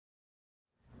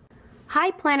Hi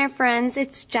planner friends,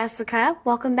 it's Jessica.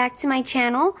 Welcome back to my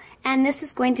channel, and this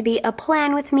is going to be a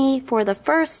plan with me for the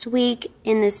first week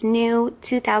in this new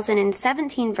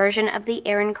 2017 version of the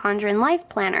Erin Condren Life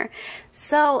Planner.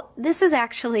 So this is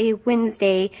actually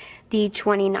Wednesday the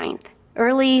 29th.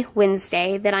 Early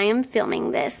Wednesday that I am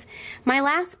filming this. My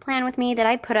last plan with me that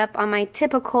I put up on my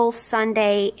typical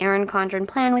Sunday Erin Condren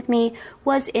plan with me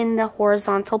was in the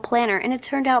horizontal planner, and it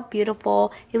turned out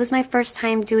beautiful. It was my first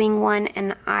time doing one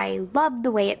and I loved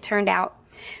the way it turned out.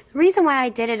 The reason why I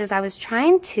did it is I was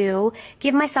trying to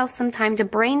give myself some time to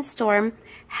brainstorm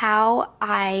how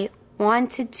I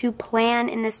wanted to plan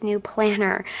in this new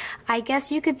planner. I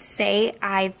guess you could say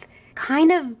I've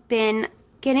kind of been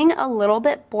getting a little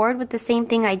bit bored with the same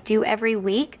thing I do every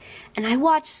week, and I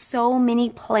watch so many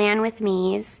plan with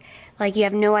me's like you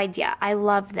have no idea. I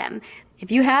love them. If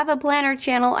you have a planner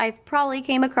channel, I've probably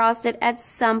came across it at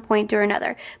some point or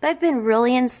another, but I've been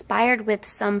really inspired with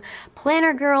some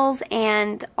planner girls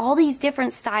and all these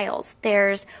different styles.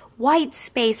 There's white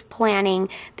space planning,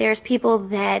 there's people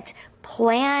that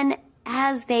plan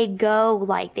as they go,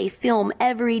 like they film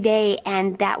every day,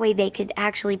 and that way they could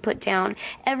actually put down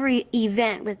every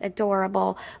event with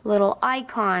adorable little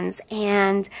icons.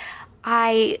 And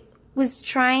I was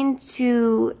trying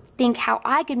to think how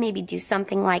I could maybe do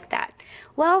something like that.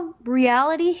 Well,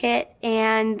 reality hit,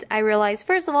 and I realized,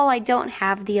 first of all, I don't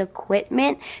have the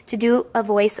equipment to do a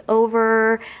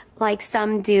voiceover like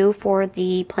some do for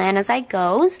the Plan As I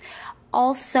Goes.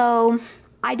 Also,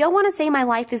 I don't want to say my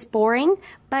life is boring,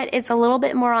 but it's a little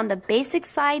bit more on the basic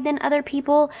side than other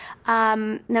people.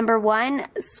 Number one,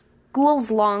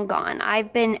 school's long gone.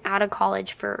 I've been out of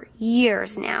college for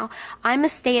years now. I'm a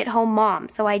stay-at-home mom,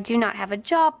 so I do not have a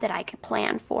job that I could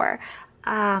plan for.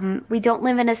 We don't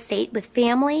live in a state with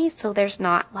family, so there's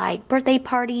not like birthday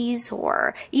parties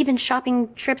or even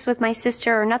shopping trips with my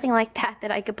sister or nothing like that that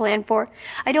I could plan for.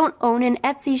 I don't own an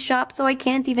Etsy shop, so I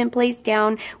can't even place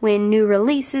down when new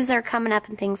releases are coming up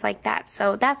and things like that.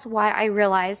 So that's why I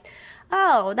realized,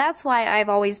 oh, that's why I've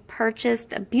always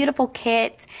purchased a beautiful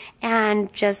kit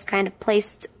and just kind of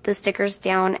placed the stickers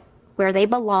down where they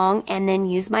belong and then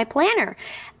use my planner.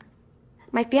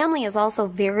 My family is also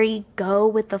very go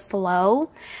with the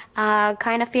flow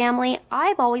kind of family.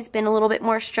 I've always been a little bit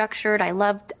more structured. I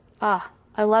love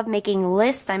making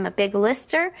lists. I'm a big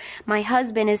lister. My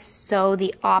husband is so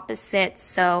the opposite.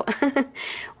 So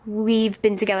we've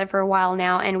been together for a while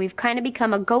now, and we've kind of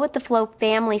become a go with the flow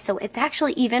family. So it's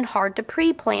actually even hard to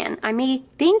pre-plan. I may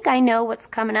think I know what's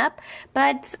coming up,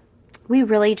 but we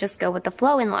really just go with the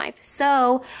flow in life.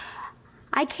 So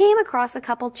I came across a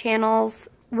couple channels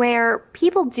where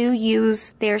people do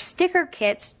use their sticker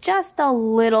kits just a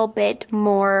little bit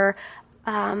more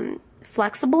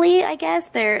flexibly, I guess.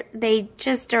 They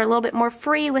just are a little bit more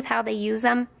free with how they use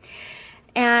them.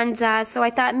 And so I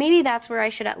thought maybe that's where I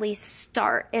should at least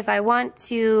start if I want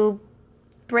to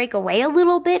break away a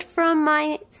little bit from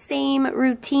my same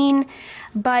routine,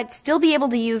 but still be able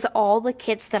to use all the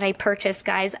kits that I purchased,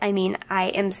 guys. I mean, I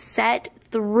am set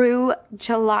through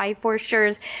July for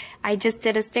sure. I just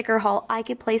did a sticker haul. I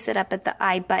could place it up at the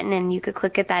I button, and you could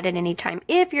click at that at any time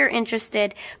if you're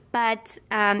interested. But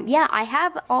yeah, I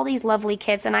have all these lovely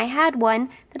kits, and I had one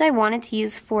that I wanted to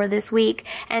use for this week,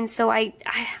 and so I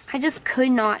just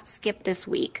could not skip this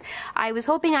week. I was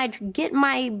hoping I'd get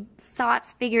my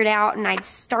thoughts figured out and I'd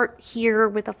start here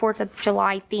with the 4th of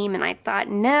July theme, and I thought,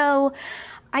 no,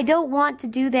 I don't want to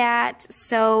do that,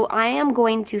 so I am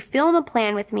going to film a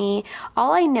plan with me.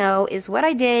 All I know is what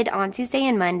I did on Tuesday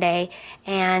and Monday,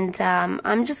 and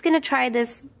I'm just going to try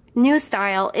this new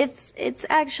style. It's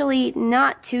actually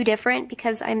not too different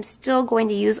because I'm still going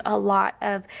to use a lot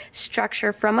of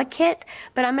structure from a kit,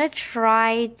 but I'm going to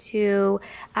try to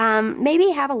maybe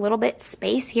have a little bit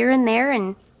space here and there,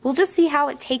 and we'll just see how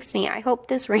it takes me. I hope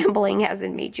this rambling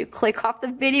hasn't made you click off the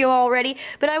video already,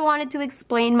 but I wanted to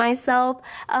explain myself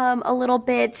a little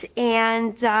bit.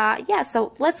 And yeah,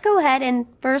 so let's go ahead, and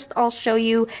first I'll show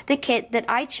you the kit that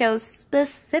I chose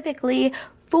specifically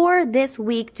for this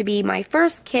week to be my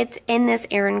first kit in this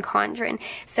Erin Condren.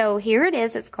 So here it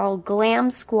is. It's called Glam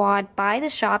Squad by the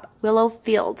shop Willow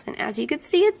Fields, and as you can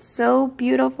see, it's so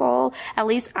beautiful. At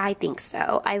least I think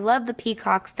so. I love the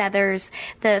peacock feathers,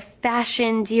 the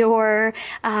fashion Dior.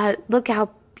 Look how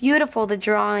beautiful the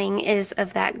drawing is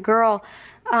of that girl.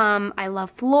 I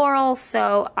love floral,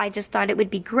 so I just thought it would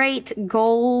be great.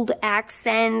 Gold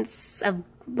accents of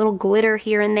little glitter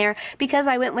here and there. Because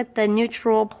I went with the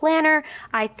neutral planner,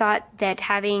 I thought that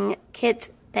having kit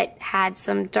that had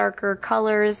some darker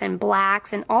colors and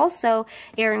blacks, and also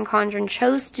Erin Condren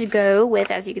chose to go with,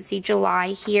 as you can see, July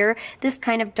here, this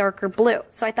kind of darker blue.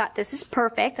 So I thought this is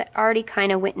perfect. I already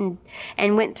kind of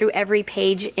went through every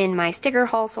page in my sticker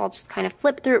haul, so I'll just kind of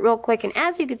flip through it real quick. And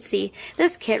as you can see,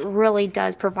 this kit really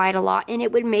does provide a lot, and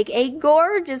it would make a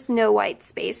gorgeous no white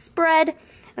space spread.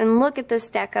 And look at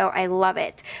this deco, I love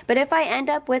it. But if I end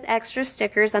up with extra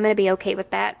stickers, I'm going to be okay with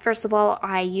that. First of all,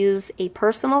 I use a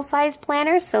personal size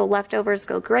planner, so leftovers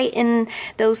go great in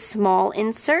those small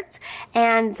inserts.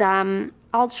 And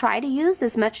I'll try to use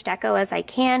as much deco as I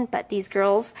can, but these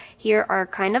girls here are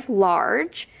kind of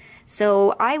large.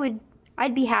 So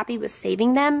I'd be happy with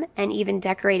saving them and even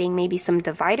decorating maybe some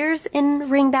dividers in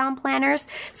ring-bound planners.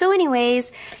 So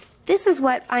anyways, this is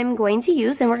what I'm going to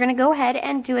use, and we're going to go ahead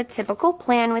and do a typical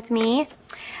plan with me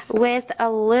with a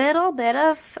little bit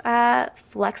of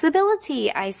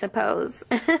flexibility, I suppose.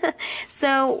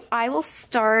 So I will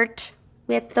start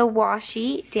with the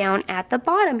washi down at the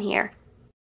bottom here.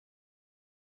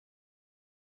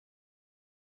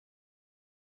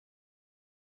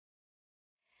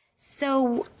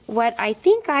 So what I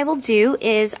think I will do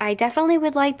is I definitely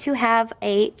would like to have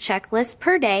a checklist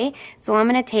per day. So I'm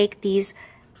going to take these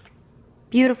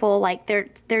beautiful, like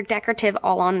they're decorative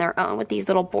all on their own with these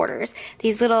little borders,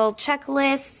 these little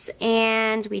checklists,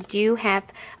 and we do have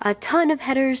a ton of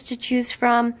headers to choose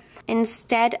from.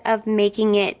 Instead of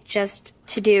making it just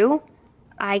to do,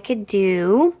 I could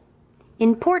do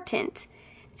important,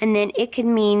 and then it could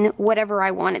mean whatever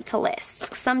I want it to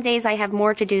list. Some days I have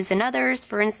more to-dos than others.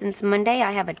 For instance, Monday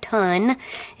I have a ton.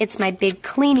 It's my big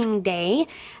cleaning day.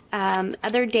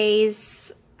 Other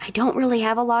days I don't really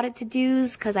have a lot of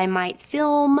to-dos because I might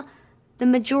film the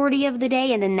majority of the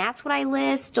day and then that's what I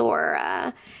list,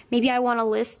 or maybe I want to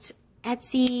list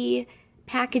Etsy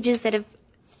packages that have,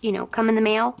 you know, come in the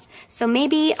mail. So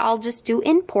maybe I'll just do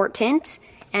important,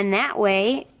 and that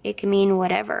way it can mean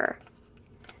whatever.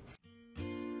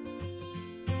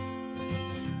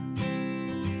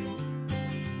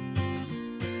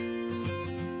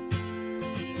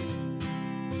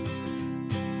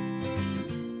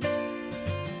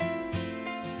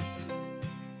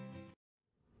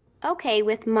 Okay,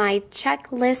 with my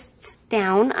checklists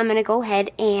down, I'm going to go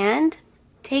ahead and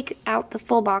take out the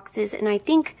full boxes, and I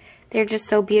think they're just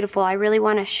so beautiful. I really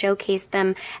want to showcase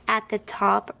them at the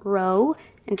top row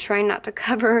and try not to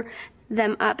cover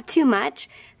them up too much.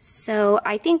 So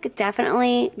I think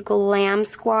definitely Glam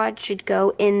Squad should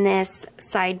go in this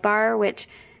sidebar, which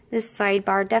this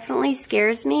sidebar definitely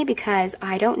scares me because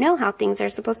I don't know how things are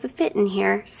supposed to fit in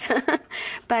here.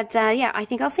 But yeah, I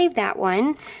think I'll save that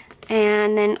one.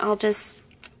 And then I'll just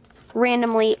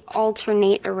randomly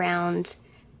alternate around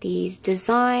these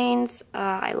designs.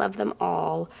 I love them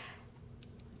all.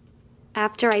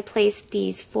 After I place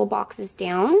these full boxes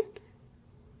down,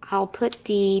 I'll put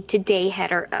the Today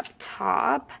header up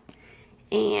top.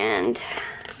 And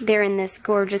they're in this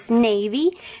gorgeous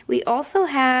navy. We also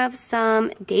have some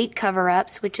date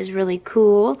cover-ups, which is really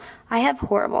cool. I have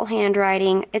horrible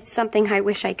handwriting. It's something I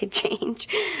wish I could change,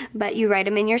 but you write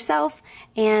them in yourself.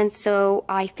 And so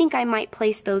I think I might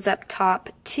place those up top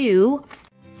too.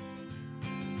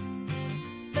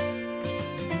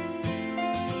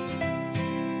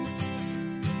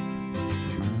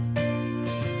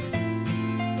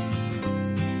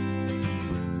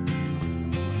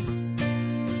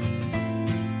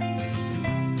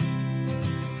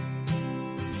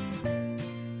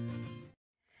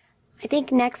 I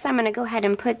think next I'm going to go ahead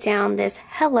and put down this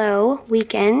Hello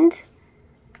Weekend.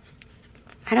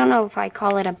 I don't know if I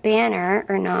call it a banner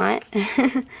or not.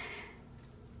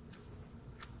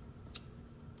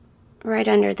 Right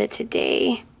under the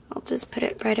Today. I'll just put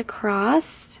it right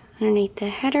across underneath the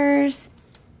headers.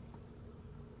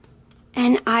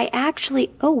 And I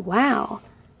actually, oh wow.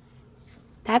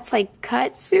 That's like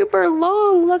cut super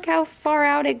long. Look how far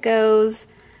out it goes.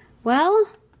 Well,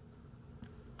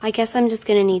 I guess I'm just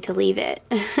gonna need to leave it.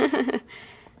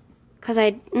 Cause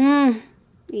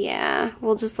yeah,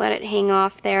 we'll just let it hang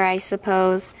off there, I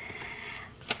suppose.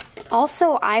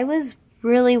 Also, I was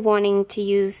really wanting to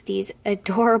use these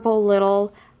adorable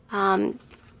little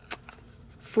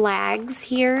flags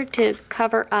here to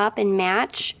cover up and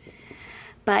match.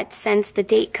 But since the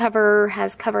date cover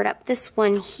has covered up this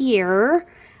one here,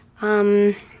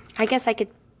 I guess I could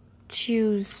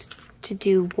choose to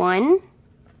do one.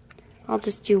 I'll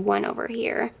just do one over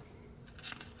here.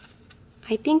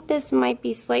 I think this might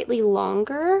be slightly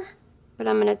longer, but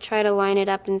I'm gonna try to line it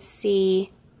up and see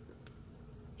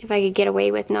if I could get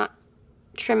away with not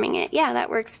trimming it. Yeah, that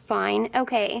works fine.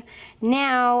 Okay,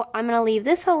 now I'm gonna leave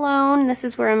this alone. This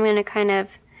is where I'm gonna kind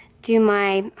of do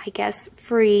my, I guess,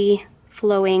 free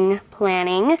flowing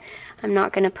planning. I'm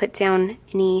not going to put down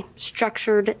any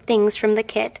structured things from the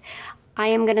kit. I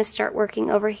am going to start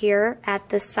working over here at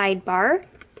the sidebar.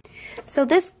 So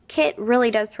this kit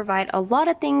really does provide a lot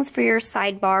of things for your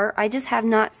sidebar. I just have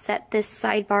not set this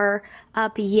sidebar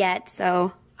up yet,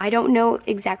 so I don't know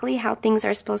exactly how things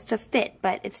are supposed to fit,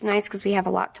 but it's nice because we have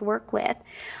a lot to work with.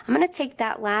 I'm going to take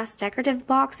that last decorative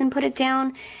box and put it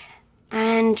down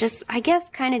and just, I guess,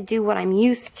 kind of do what I'm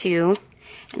used to.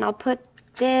 And I'll put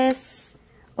this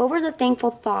over the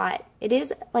Thankful Thought. It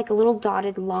is like a little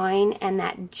dotted line, and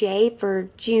that J for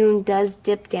June does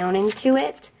dip down into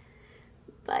it.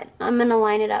 But I'm going to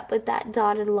line it up with that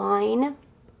dotted line,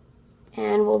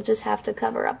 and we'll just have to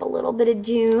cover up a little bit of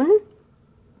June.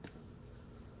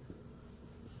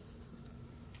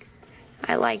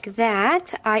 I like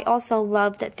that. I also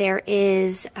love that there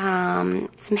is some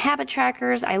habit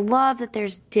trackers. I love that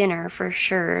there's dinner for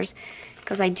sure,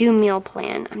 because I do meal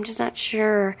plan. I'm just not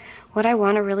sure what I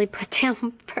want to really put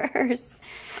down first.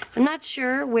 I'm not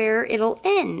sure where it'll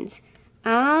end.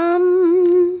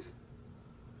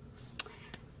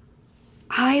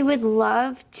 I would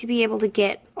love to be able to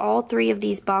get all 3 of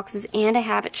these boxes and a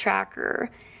habit tracker,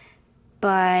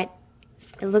 but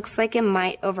it looks like it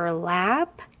might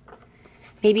overlap.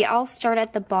 Maybe I'll start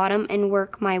at the bottom and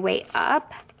work my way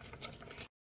up.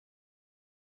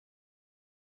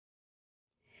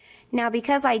 Now,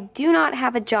 because I do not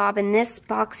have a job and this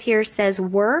box here says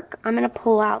work, I'm going to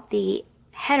pull out the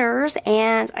headers,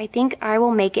 and I think I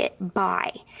will make it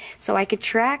buy, so I could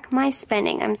track my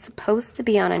spending. I'm supposed to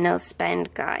be on a no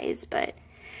spend, guys, but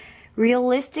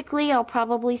realistically I'll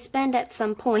probably spend at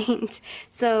some point.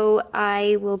 So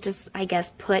I will just, I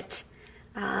guess, put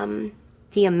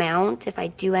the amount if I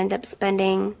do end up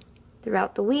spending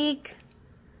throughout the week.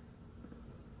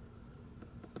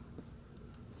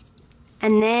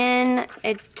 And then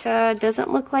it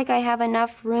doesn't look like I have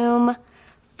enough room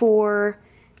for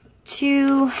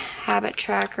 2 habit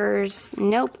trackers.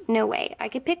 Nope, no way. I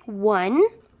could pick 1.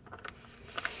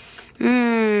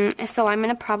 So I'm going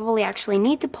to probably actually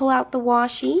need to pull out the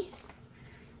washi,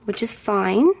 which is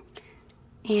fine.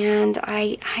 And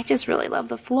I just really love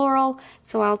the floral,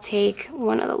 so I'll take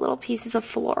one of the little pieces of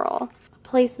floral,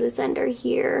 place this under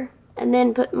here, and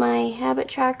then put my habit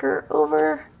tracker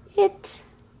over it.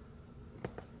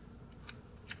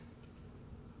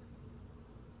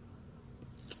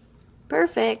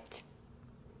 Perfect.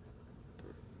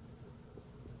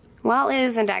 Well, it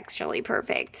isn't actually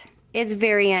perfect. It's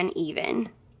very uneven.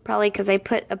 Probably because I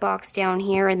put a box down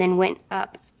here and then went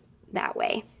up that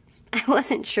way. I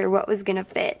wasn't sure what was going to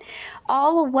fit.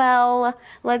 All well,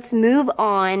 let's move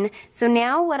on. So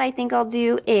now what I think I'll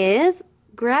do is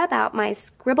grab out my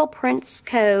Scribble Prints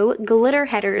Co. glitter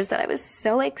headers that I was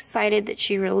so excited that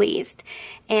she released.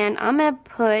 And I'm going to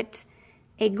put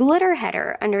a glitter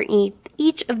header underneath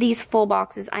each of these full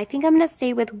boxes. I think I'm going to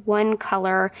stay with one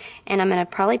color, and I'm going to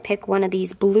probably pick one of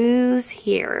these blues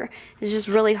here. It's just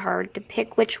really hard to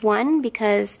pick which one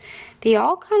because they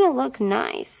all kind of look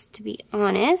nice, to be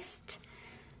honest.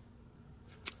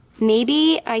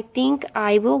 Maybe I think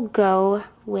I will go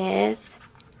with,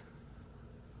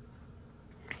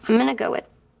 I'm going to go with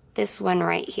this one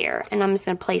right here, and I'm just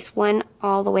going to place one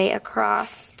all the way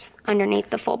across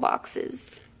underneath the full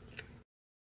boxes.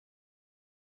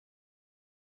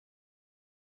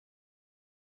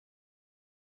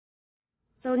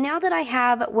 So now that I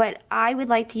have what I would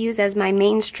like to use as my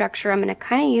main structure, I'm going to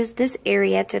kind of use this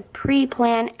area to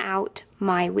pre-plan out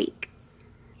my week.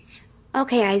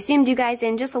 Okay, I zoomed you guys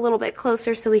in just a little bit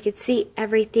closer so we could see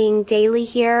everything daily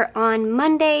here. On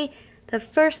Monday, the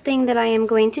first thing that I am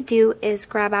going to do is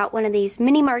grab out one of these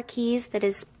mini marquees that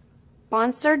is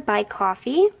sponsored by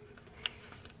coffee.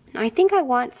 I think I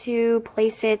want to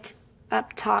place it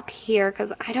up top here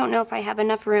because I don't know if I have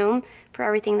enough room for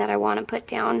everything that I want to put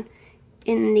down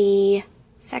in the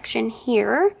section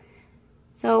here.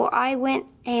 So I went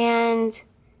and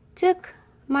took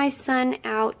my son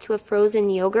out to a frozen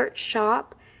yogurt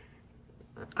shop.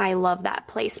 I love that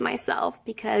place myself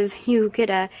because you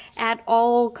could add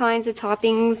all kinds of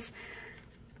toppings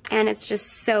and it's just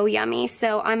so yummy.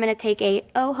 So I'm going to take a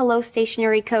Oh Hello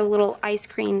Stationery Co. little ice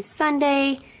cream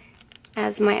sundae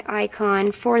as my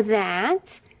icon for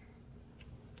that.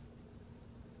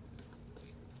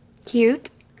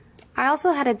 Cute. I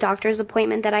also had a doctor's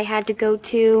appointment that I had to go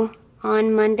to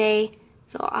on Monday,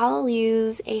 so I'll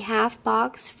use a half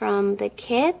box from the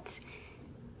kit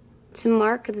to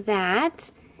mark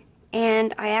that.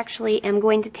 And I actually am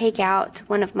going to take out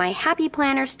one of my Happy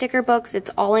Planner sticker books. It's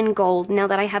all in gold. Now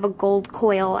that I have a gold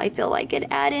coil, I feel like I could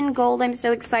add in gold. I'm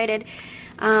so excited.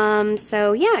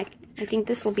 So yeah, I think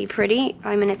this will be pretty.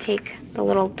 I'm going to take the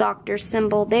little doctor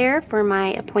symbol there for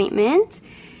my appointment.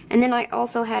 And then I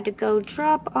also had to go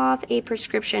drop off a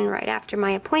prescription right after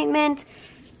my appointment.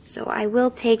 So I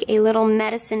will take a little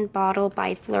medicine bottle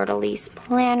by Fleur de Lis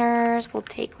Planners. We'll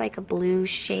take like a blue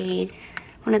shade,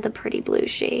 one of the pretty blue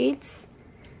shades.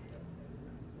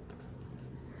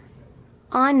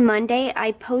 On Monday,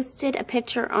 I posted a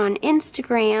picture on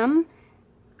Instagram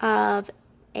of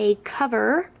a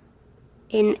cover,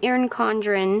 an Erin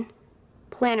Condren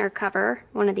planner cover,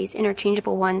 one of these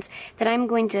interchangeable ones, that I'm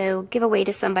going to give away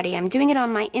to somebody. I'm doing it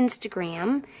on my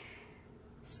Instagram.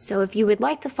 So if you would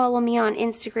like to follow me on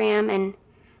Instagram and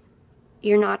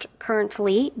you're not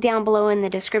currently, down below in the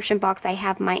description box I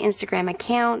have my Instagram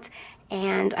account,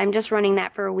 and I'm just running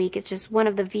that for a week. It's just one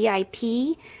of the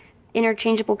VIP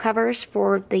interchangeable covers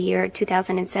for the year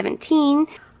 2017.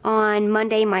 On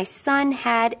Monday, my son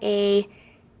had a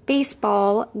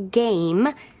baseball game,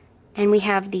 and we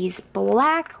have these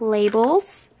black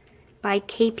labels by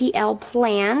KPL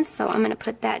Plans, so I'm going to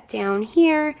put that down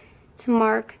here to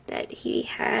mark that he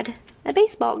had a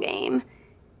baseball game.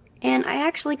 And I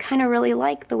actually kind of really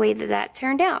like the way that that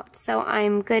turned out. So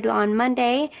I'm good on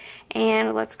Monday,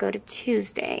 and let's go to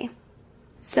Tuesday.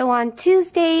 So on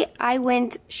Tuesday, I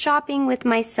went shopping with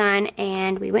my son,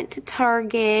 and we went to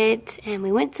Target, and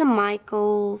we went to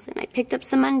Michael's, and I picked up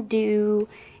some Undo,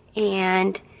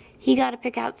 and he got to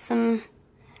pick out some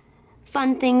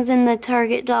fun things in the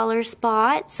Target dollar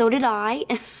spot. So did I.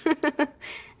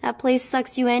 That place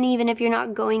sucks you in even if you're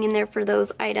not going in there for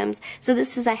those items. So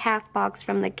this is a half box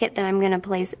from the kit that I'm going to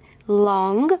place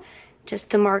long, just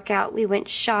to mark out we went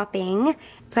shopping.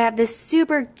 So I have this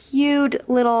super cute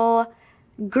little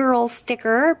girl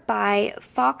sticker by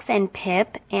Fox and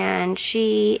Pip, and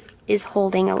she is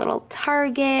holding a little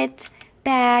Target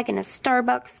bag and a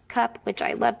Starbucks cup, which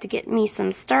I love to get me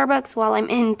some Starbucks while I'm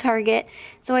in Target.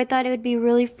 So I thought it would be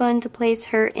really fun to place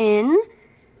her in.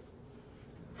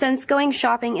 Since going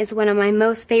shopping is one of my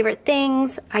most favorite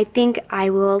things, I think I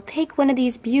will take one of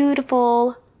these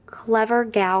beautiful Clever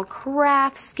Gal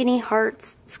Craft Skinny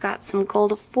Hearts. It's got some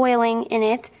gold foiling in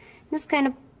it. Just kind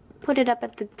of put it up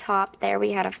at the top there.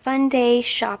 We had a fun day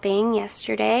shopping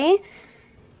yesterday.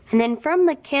 And then from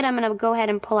the kit, I'm going to go ahead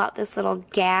and pull out this little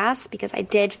gas because I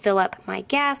did fill up my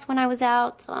gas when I was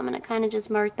out. So I'm going to kind of just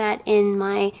mark that in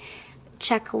my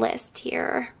checklist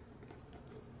here.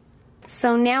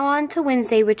 So now on to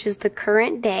Wednesday, which is the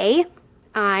current day.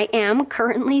 I am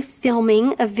currently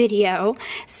filming a video,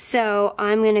 so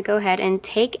I'm going to go ahead and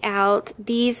take out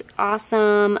these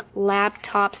awesome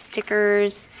laptop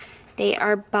stickers. They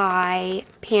are by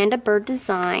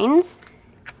PandabirdDesigns.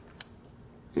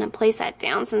 I'm going to place that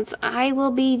down since I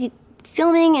will be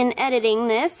filming and editing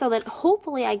this so that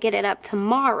hopefully I get it up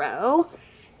tomorrow.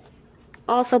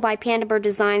 Also by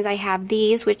PandabirdDesigns, I have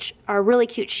these, which are really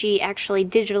cute. She actually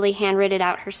digitally handwritten it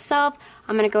out herself.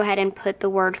 I'm going to go ahead and put the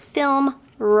word film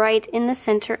right in the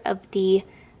center of the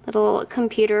little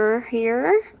computer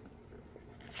here.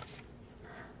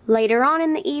 Later on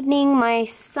in the evening, my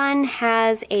son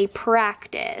has a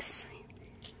practice.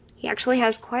 He actually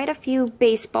has quite a few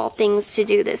baseball things to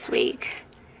do this week.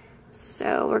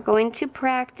 So we're going to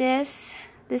practice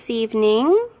this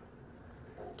evening.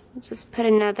 Just put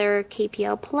another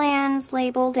KPL Plans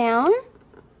label down.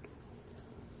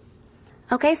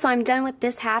 Okay, so I'm done with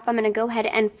this half. I'm going to go ahead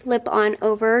and flip on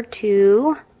over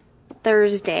to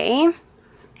Thursday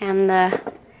and the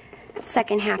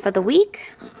second half of the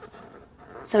week.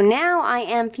 So now I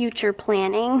am future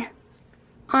planning.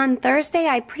 On Thursday,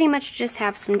 I pretty much just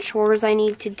have some chores I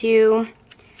need to do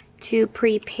to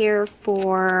prepare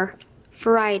for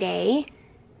Friday.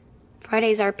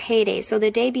 Friday's our payday, so the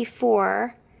day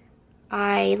before,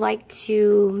 I like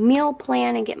to meal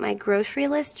plan and get my grocery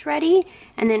list ready,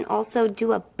 and then also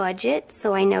do a budget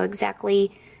so I know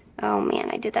exactly, oh man,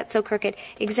 I did that so crooked,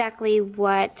 exactly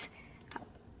what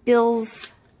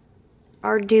bills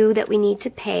are due that we need to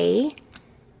pay.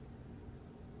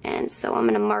 And so I'm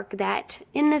going to mark that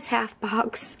in this half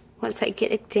box once I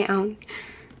get it down.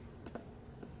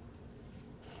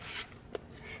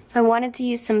 So I wanted to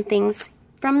use some things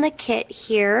from the kit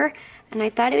here. And I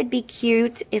thought it would be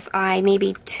cute if I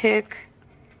maybe took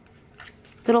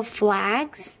little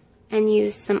flags and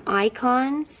used some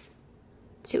icons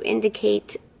to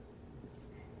indicate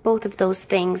both of those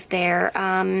things there.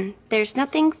 There's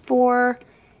nothing for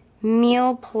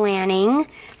meal planning,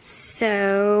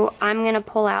 so I'm going to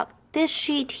pull out this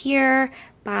sheet here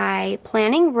by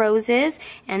Planning Roses,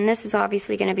 and this is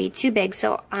obviously going to be too big,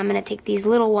 so I'm going to take these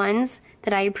little ones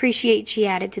that I appreciate she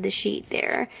added to the sheet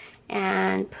there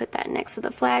and put that next to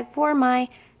the flag for my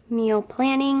meal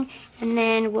planning, and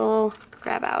then we'll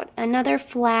grab out another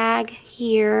flag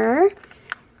here,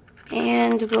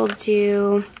 and we'll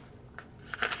do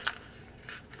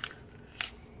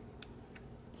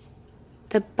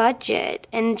the budget.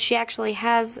 And she actually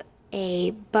has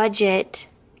a budget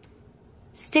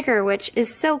sticker, which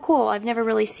is so cool. I've never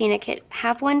really seen a kit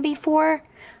have one before.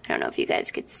 I don't know if you guys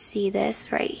could see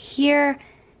this right here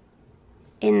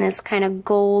in this kind of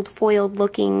gold foiled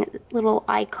looking little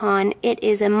icon. It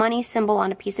is a money symbol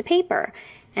on a piece of paper,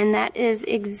 and that is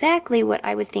exactly what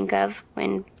I would think of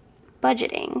when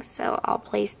budgeting. So I'll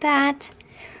place that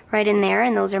right in there,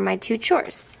 and those are my two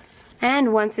chores.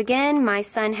 And once again, my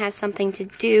son has something to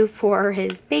do for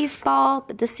his baseball,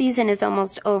 but the season is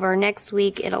almost over. Next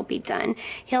week it'll be done.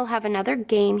 He'll have another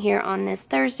game here on this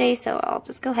Thursday, so I'll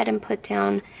just go ahead and put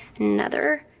down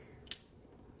another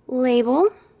label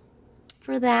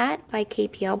for that by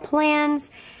KPL Plans.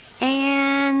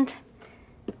 And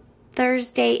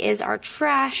Thursday is our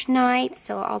trash night,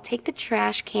 so I'll take the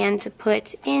trash can to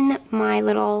put in my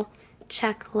little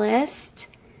checklist,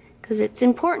 because it's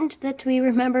important that we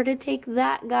remember to take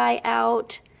that guy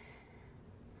out.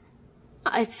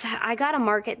 I gotta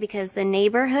mark it because the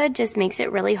neighborhood just makes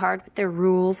it really hard with their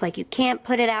rules. Like, you can't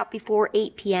put it out before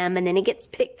 8 p.m. and then it gets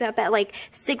picked up at like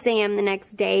 6 a.m. the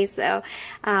next day. So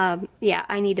yeah,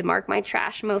 I need to mark my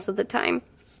trash most of the time.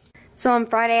 So on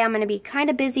Friday, I'm gonna be kind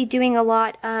of busy doing a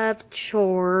lot of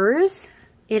chores.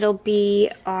 It'll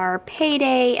be our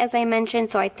payday, as I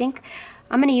mentioned, so I think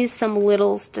I'm gonna use some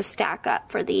littles to stack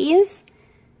up for these.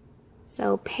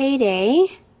 So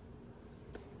payday.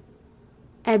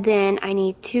 And then I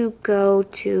need to go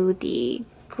to the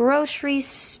grocery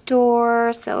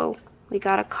store. So we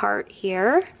got a cart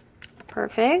here.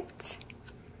 Perfect.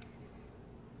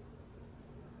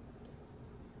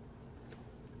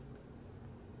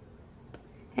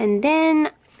 And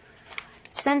then,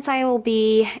 since I will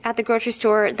be at the grocery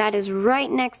store, that is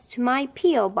right next to my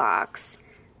P.O. box.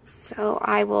 So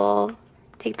I will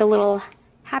take the little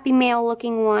Happy Mail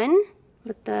looking one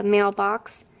with the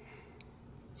mailbox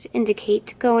to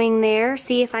indicate going there.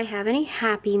 See if I have any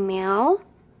Happy Mail.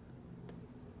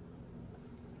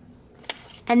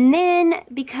 And then,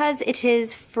 because it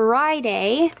is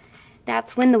Friday,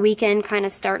 that's when the weekend kind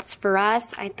of starts for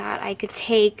us, I thought I could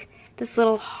take this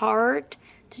little heart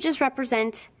to just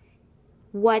represent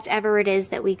whatever it is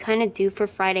that we kind of do for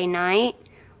Friday night.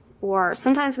 Or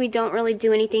sometimes we don't really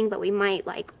do anything, but we might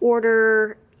like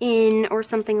order in or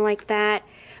something like that.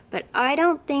 But I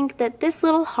don't think that this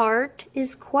little heart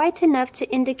is quite enough to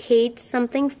indicate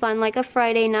something fun like a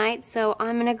Friday night. So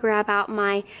I'm gonna grab out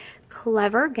my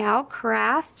Clever Gal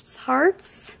Crafts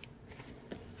hearts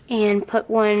and put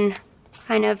one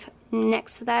kind of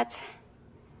next to that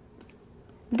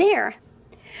there.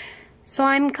 So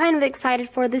I'm kind of excited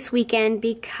for this weekend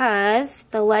because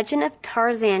The Legend of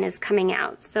Tarzan is coming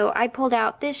out. So I pulled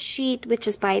out this sheet, which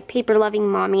is by Paper Loving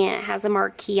Mommy, and it has a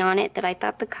marquee on it that I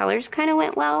thought the colors kind of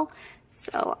went well.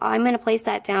 So I'm going to place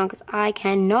that down because I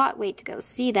cannot wait to go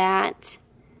see that.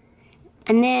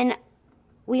 And then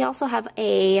we also have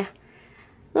a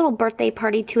little birthday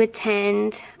party to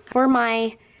attend for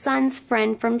my son's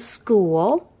friend from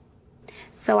school.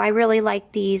 So I really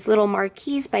like these little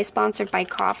marquees by Sponsored by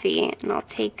Coffee, and I'll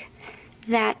take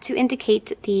that to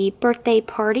indicate the birthday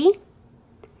party.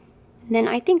 And then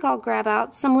I think I'll grab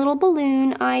out some little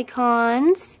balloon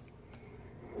icons.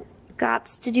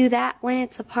 Gots to do that when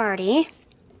it's a party.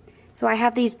 So I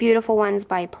have these beautiful ones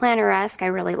by Planner-esque. I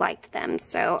really liked them,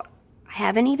 so I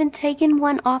haven't even taken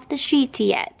one off the sheet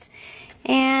yet.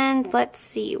 And let's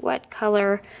see what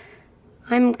color.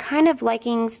 I'm kind of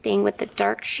liking staying with the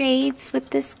dark shades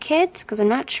with this kit because I'm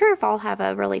not sure if I'll have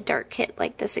a really dark kit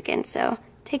like this again, so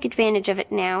take advantage of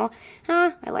it now.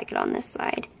 I like it on this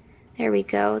side. There we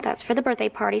go. That's for the birthday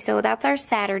party, so that's our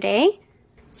Saturday.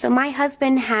 So my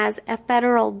husband has a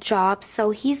federal job,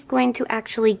 so he's going to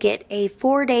actually get a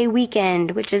 4-day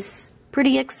weekend, which is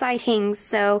pretty exciting.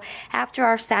 So after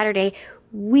our Saturday,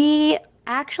 we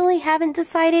actually haven't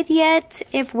decided yet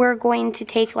if we're going to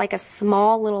take like a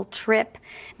small little trip,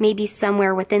 maybe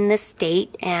somewhere within the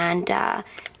state, and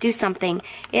do something.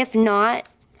 If not,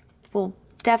 we'll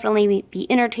definitely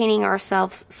be entertaining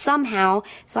ourselves somehow.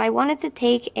 So I wanted to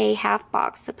take a half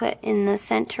box to put in the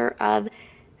center of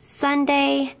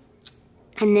Sunday,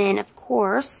 and then of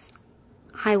course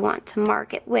I want to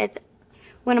mark it with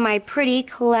one of my pretty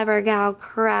Clever Gal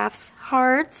Crafts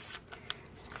hearts,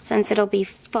 since it'll be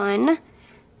fun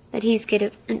that he's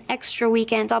getting an extra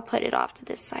weekend. I'll put it off to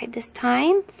this side this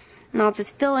time, and I'll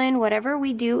just fill in whatever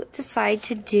we decide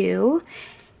to do.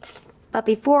 But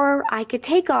before I could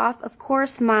take off, of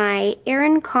course, my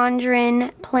Erin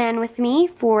Condren plan with me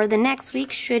for the next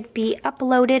week should be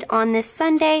uploaded on this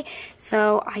Sunday.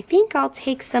 So I think I'll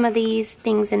take some of these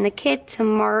things in the kit to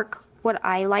mark what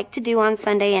I like to do on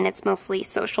Sunday, and it's mostly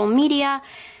social media.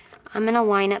 I'm going to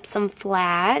line up some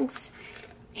flags,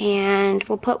 and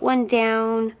we'll put one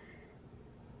down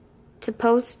to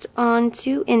post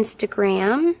onto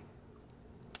Instagram.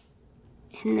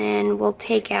 And then we'll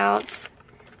take out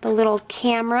the little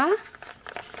camera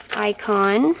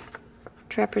icon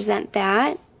to represent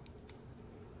that.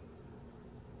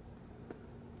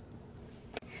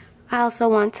 I also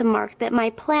want to mark that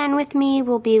my plan with me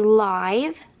will be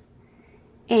live,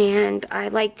 and I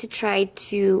like to try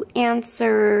to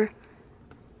answer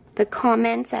the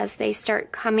comments as they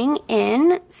start coming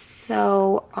in,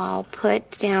 so I'll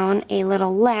put down a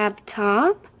little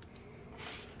laptop.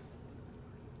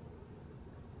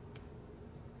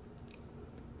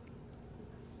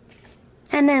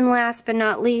 And then last but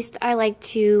not least, I like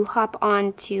to hop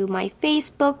on to my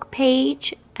Facebook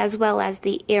page as well as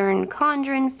the Erin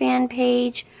Condren fan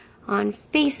page on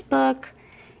Facebook.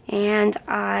 And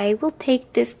I will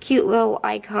take this cute little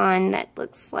icon that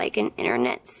looks like an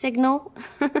internet signal.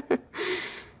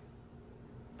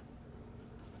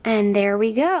 And there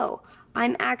we go.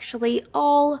 I'm actually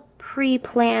all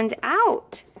pre-planned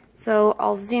out. So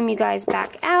I'll zoom you guys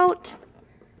back out.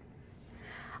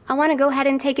 I want to go ahead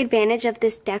and take advantage of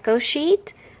this deco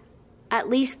sheet, at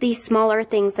least these smaller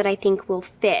things that I think will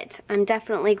fit. I'm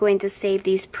definitely going to save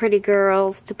these pretty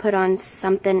girls to put on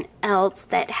something else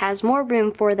that has more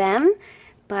room for them,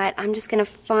 but I'm just going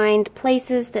to find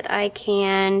places that I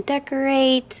can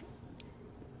decorate,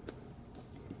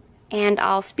 and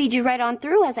I'll speed you right on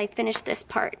through as I finish this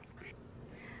part.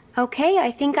 Okay,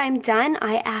 I think I'm done.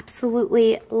 I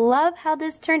absolutely love how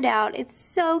this turned out. It's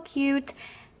so cute.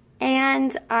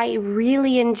 And I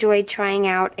really enjoyed trying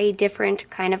out a different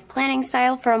kind of planning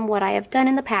style from what I have done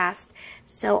in the past.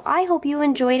 So I hope you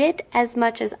enjoyed it as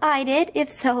much as I did.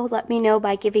 If so, let me know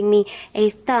by giving me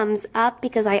a thumbs up,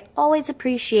 because I always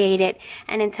appreciate it.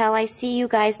 And until I see you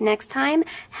guys next time,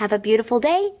 have a beautiful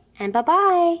day and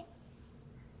bye-bye.